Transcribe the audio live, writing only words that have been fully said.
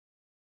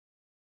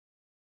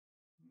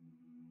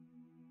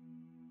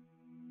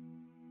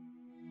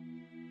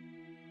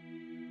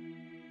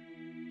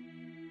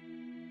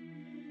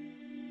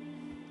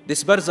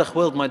This barzakh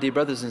world, my dear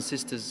brothers and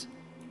sisters,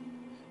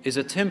 is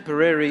a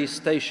temporary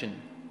station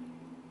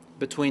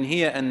between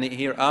here and the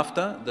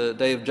hereafter, the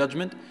day of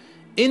judgment.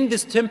 In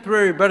this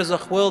temporary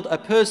barzakh world, a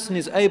person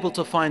is able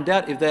to find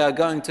out if they are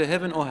going to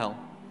heaven or hell.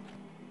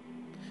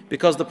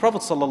 Because the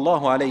Prophet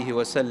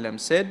ﷺ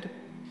said,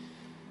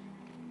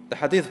 the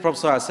hadith of the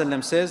Prophet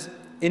ﷺ says,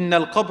 إن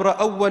القبر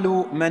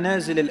أول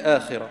منازل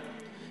الآخرة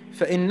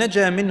فإن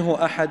نجا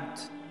منه أحد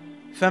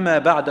فما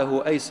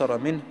بعده أيسر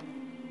منه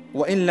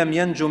وإن لم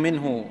ينج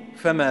منه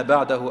فما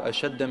بعده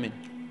أشد منه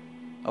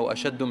أو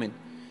أشد منه.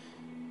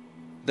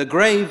 The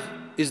grave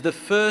is the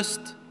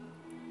first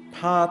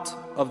part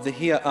of the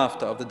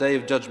hereafter, of the day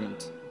of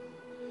judgment.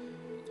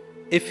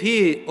 If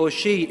he or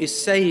she is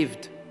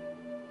saved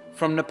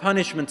from the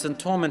punishments and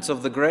torments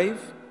of the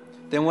grave,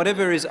 then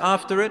whatever is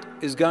after it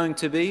is going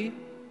to be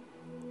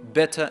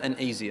better and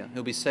easier.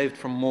 He'll be saved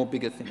from more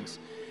bigger things.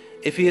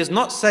 If he is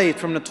not saved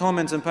from the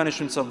torments and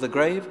punishments of the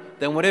grave,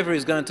 then whatever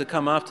is going to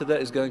come after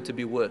that is going to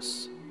be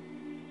worse.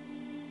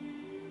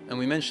 And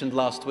we mentioned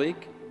last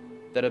week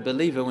that a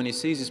believer, when he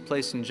sees his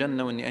place in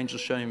Jannah, when the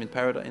angels show him in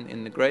paradise,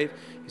 in the grave,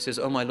 he says,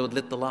 "Oh my Lord,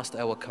 let the last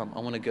hour come.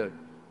 I want to go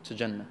to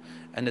Jannah."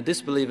 And the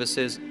disbeliever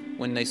says,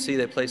 when they see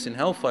their place in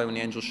hellfire, when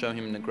the angels show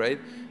him in the grave,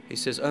 he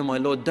says, "Oh my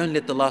Lord, don't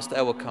let the last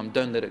hour come.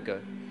 Don't let it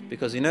go."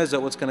 Because he knows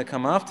that what's going to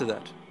come after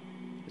that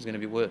is going to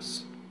be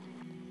worse.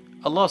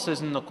 Allah says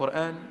in the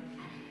Quran,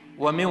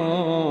 وَمِن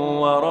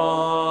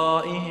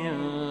وَرَائِهِمْ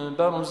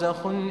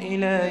بَرْزَخٌ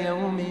إِلَى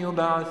يَوْمِ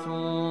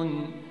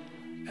يُبْعَثُونَ.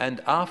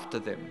 And after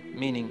them,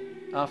 meaning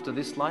after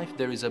this life,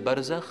 there is a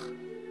barzakh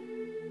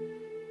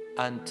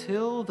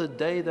until the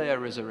day they are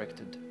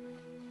resurrected.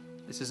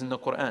 This is in the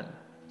Quran.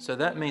 So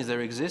that means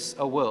there exists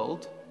a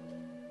world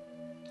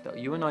that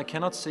you and I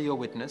cannot see or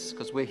witness,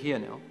 because we're here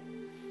now,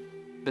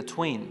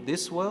 between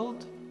this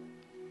world,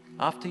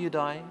 after you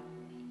die,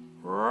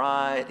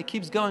 right, it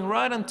keeps going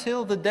right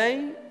until the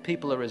day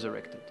people are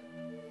resurrected.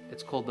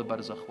 It's called the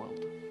barzakh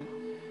world.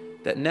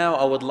 That now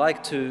I would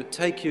like to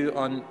take you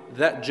on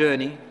that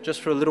journey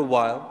just for a little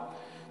while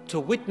to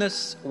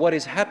witness what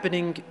is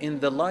happening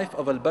in the life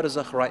of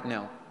al-barzakh right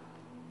now.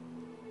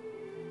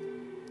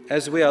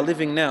 As we are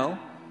living now,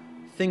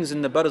 things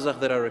in the barzakh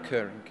that are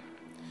occurring.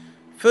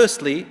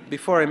 Firstly,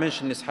 before I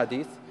mention this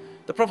hadith,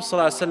 the Prophet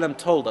ﷺ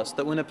told us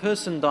that when a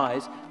person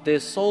dies, their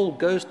soul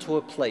goes to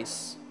a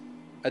place,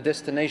 a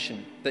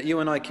destination that you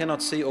and I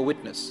cannot see or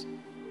witness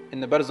in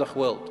the barzakh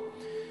world.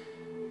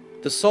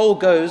 The soul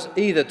goes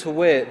either to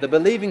where the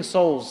believing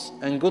souls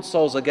and good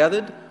souls are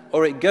gathered,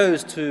 or it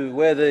goes to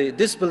where the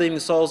disbelieving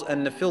souls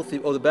and the filthy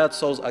or the bad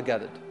souls are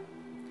gathered.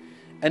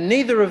 And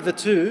neither of the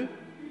two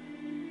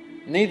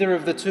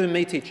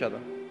meet each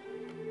other.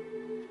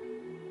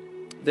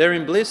 They're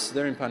in bliss,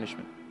 they're in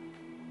punishment.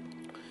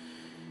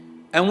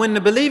 And when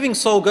the believing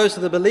soul goes to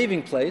the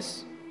believing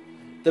place,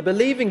 the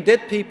believing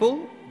dead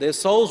people, their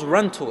souls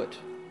run to it.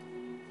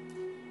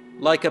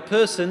 Like a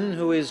person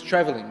who is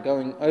traveling,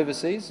 going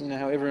overseas, you know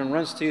how everyone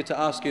runs to you to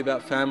ask you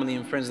about family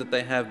and friends that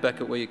they have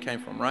back at where you came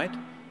from, right?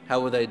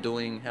 How are they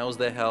doing? How's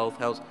their health?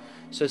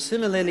 So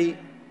similarly,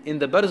 in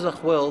the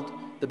barzakh world,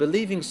 the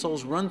believing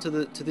souls run to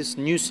this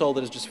new soul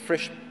that is just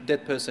fresh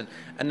dead person,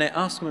 and they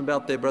ask them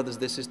about their brothers,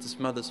 their sisters,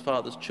 mothers,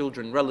 fathers,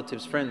 children,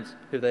 relatives, friends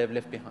who they have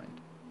left behind.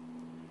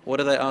 What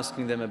are they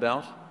asking them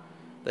about?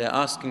 They are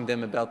asking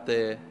them about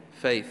their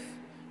faith.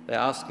 They're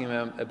asking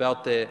them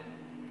about their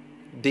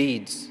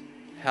deeds.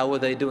 How are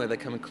they doing? Are they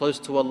coming close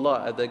to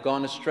Allah? Have they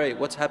gone astray?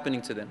 What's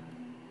happening to them?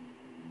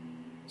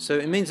 So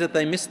it means that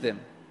they miss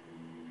them.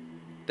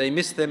 They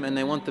miss them and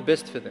they want the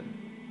best for them,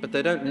 but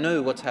they don't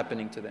know what's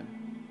happening to them.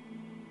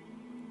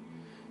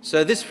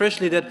 So this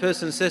freshly dead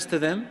person says to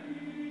them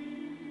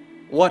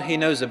what he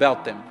knows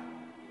about them.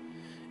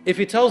 If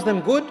he tells them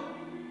good,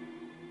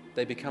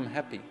 they become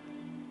happy,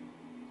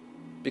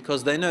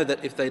 because they know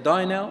that if they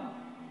die now,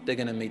 they're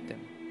going to meet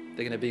them.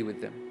 They're going to be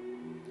with them.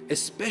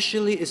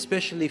 Especially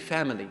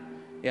family.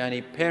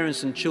 Yani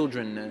parents and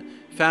children,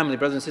 family,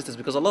 brothers and sisters,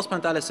 because Allah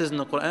subhanahu wa ta'ala says in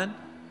the Quran,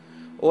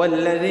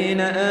 وَالَّذِينَ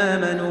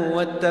آمَنُوا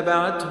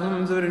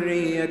وَاتَّبَعَتْهُمْ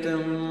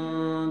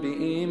ذُرِّيَّتَهُمْ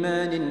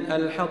بِإِيمَانٍ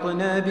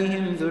أَلْحَقْنَا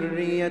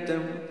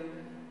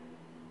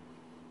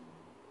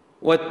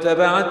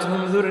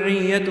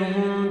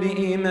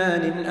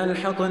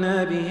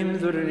بِهِمْ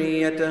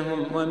ذُرِّيَّتَهُمْ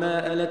وَمَا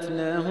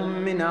أَلَتْنَاهُمْ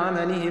مِنْ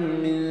عَمَلِهِمْ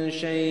مِنْ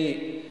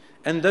شَيْءٍ.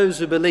 And those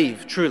who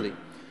believe truly,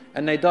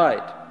 and they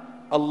died,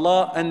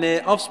 Allah and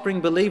their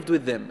offspring believed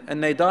with them,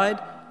 and they died,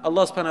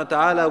 Allah subhanahu wa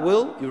ta'ala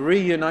will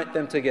reunite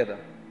them together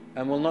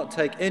and will not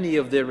take any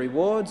of their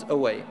rewards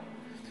away.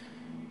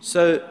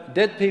 So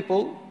dead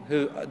people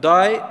who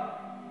die,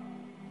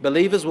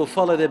 believers will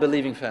follow their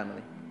believing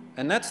family.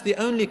 And that's the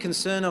only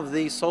concern of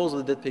the souls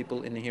of the dead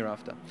people in the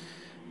hereafter.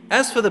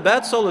 As for the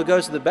bad soul who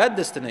goes to the bad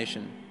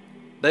destination,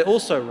 they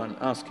also run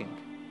asking.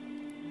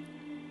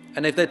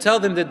 And if they tell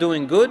them they're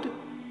doing good,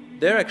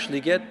 they actually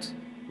get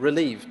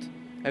relieved.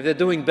 If they're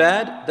doing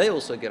bad, they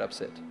also get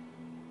upset,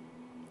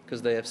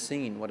 because they have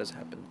seen what has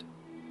happened.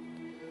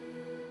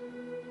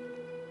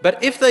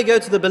 But if they go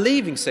to the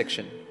believing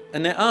section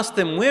and they ask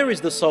them, where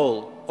is the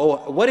soul or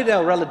what did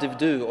our relative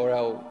do, or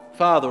our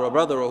father or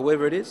brother or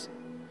whoever it is,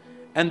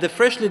 and the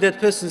freshly dead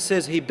person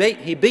says, he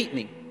beat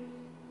me.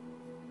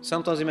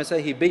 Sometimes he may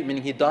say, he beat me,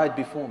 meaning he died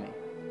before me.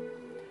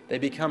 They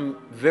become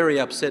very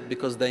upset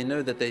because they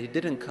know that they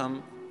didn't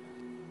come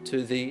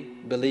to the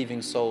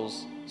believing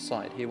soul's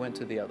side. He went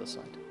to the other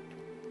side.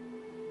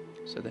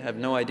 So they have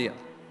no idea.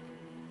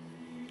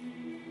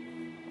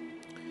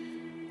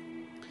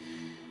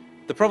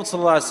 The Prophet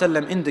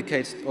ﷺ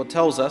indicates or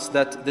tells us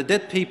that the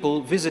dead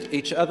people visit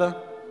each other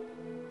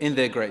in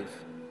their grave.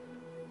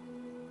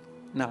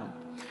 Now,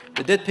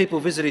 the dead people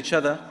visit each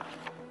other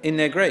in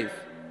their grave.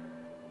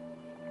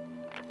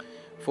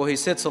 For he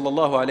said,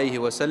 sallallahu alayhi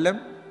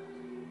wasallam,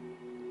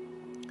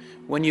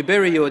 when you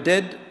bury your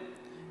dead,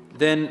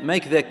 then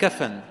make their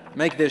kafan,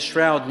 make their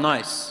shroud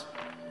nice,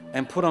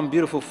 and put on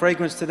beautiful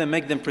fragrance to them,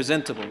 make them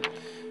presentable.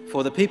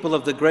 For the people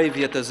of the grave,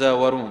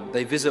 yatazawarun,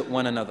 they visit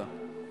one another.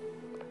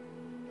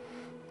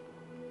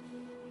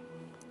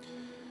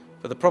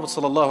 But the Prophet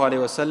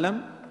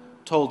ﷺ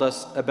told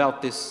us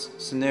about this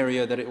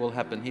scenario that it will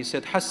happen. He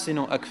said,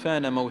 حَسِّنُوا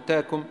أَكْفَانَ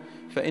مَوْتَاكُمْ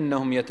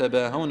فَإِنَّهُمْ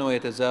يَتَبَاهَوْنَ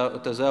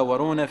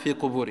وَيَتَزَاوَرُونَ فِي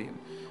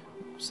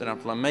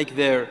قُبُورِهِمْ. Make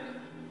their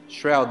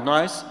shroud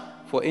nice,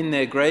 for in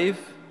their grave,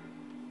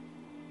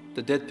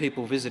 the dead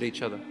people visit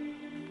each other.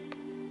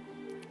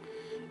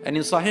 And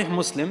in Sahih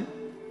Muslim,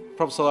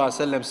 Prophet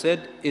ﷺ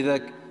said,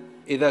 إِذَا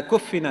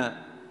كَفَّنَ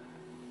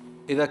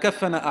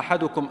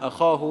أَحَدُكُمْ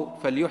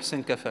أَخَاهُ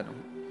فَلْيُحْسِنْ كَفَنُهُ.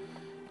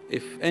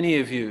 If any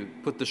of you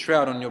put the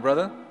shroud on your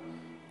brother,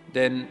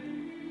 then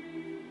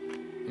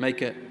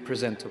make it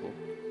presentable.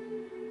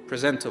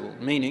 Presentable,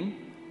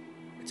 meaning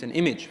it's an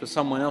image for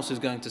someone else who's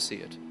going to see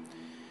it.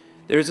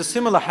 There is a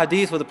similar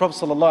hadith where the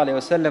Prophet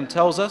ﷺ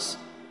tells us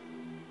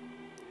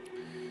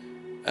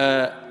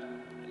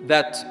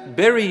that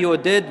bury your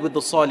dead with the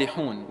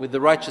salihun, with the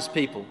righteous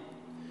people.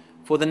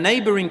 For the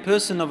neighboring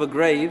person of a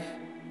grave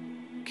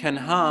can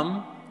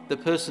harm the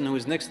person who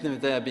is next to them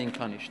if they are being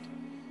punished.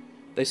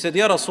 They said,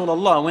 Ya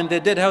Rasulullah, when they're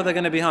dead, how are they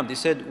going to be harmed? He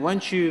said,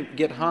 won't you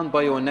get harmed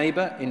by your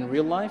neighbor in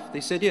real life?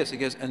 They said, yes. He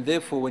goes, and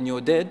therefore when you're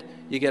dead,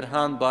 you get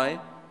harmed by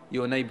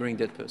your neighboring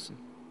dead person.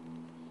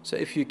 So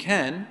if you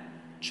can,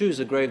 choose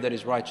a grave that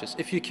is righteous.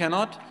 If you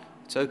cannot,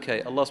 it's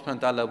okay. Allah subhanahu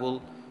wa ta'ala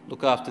will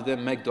look after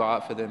them, make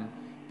dua for them,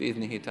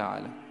 bi'idhnihi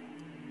ta'ala.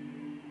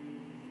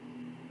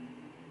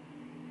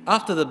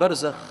 After the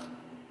barzakh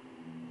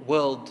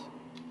world,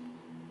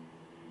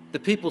 the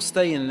people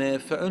stay in there,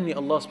 for only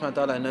Allah subhanahu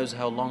wa ta'ala knows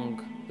how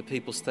long the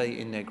people stay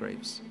in their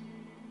graves.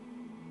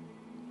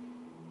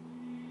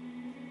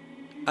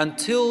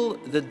 Until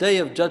the day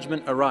of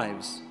judgment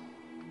arrives,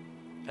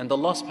 and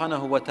Allah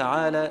subhanahu wa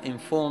ta'ala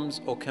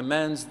informs or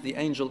commands the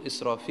angel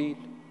Israfil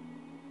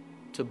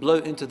to blow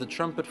into the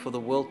trumpet for the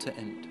world to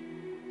end.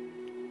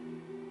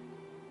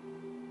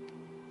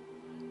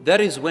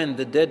 That is when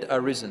the dead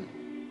are risen,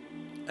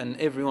 and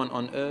everyone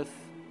on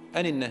earth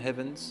and in the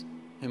heavens,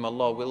 whom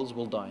Allah wills,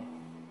 will die.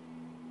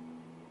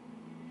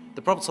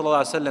 The Prophet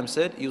ﷺ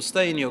said, you'll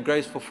stay in your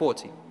graves for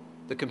 40.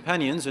 The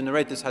companions who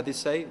narrate this hadith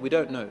say, we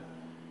don't know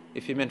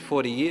if he meant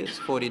 40 years,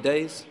 40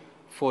 days,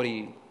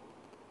 40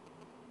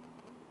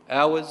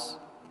 hours,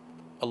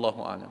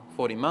 Allahu A'lam,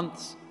 40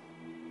 months,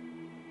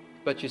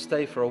 but you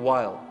stay for a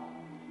while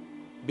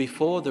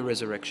before the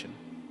resurrection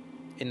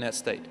in that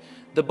state.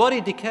 The body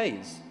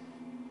decays,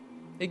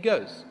 it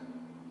goes.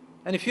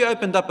 And if you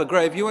opened up a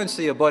grave, you won't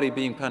see a body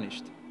being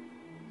punished.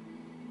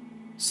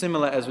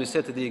 Similar, as we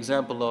said, to the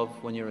example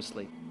of when you're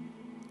asleep.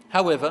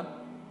 However,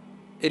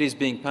 it is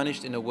being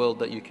punished in a world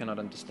that you cannot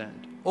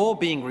understand, or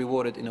being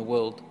rewarded in a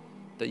world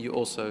that you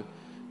also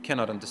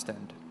cannot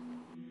understand.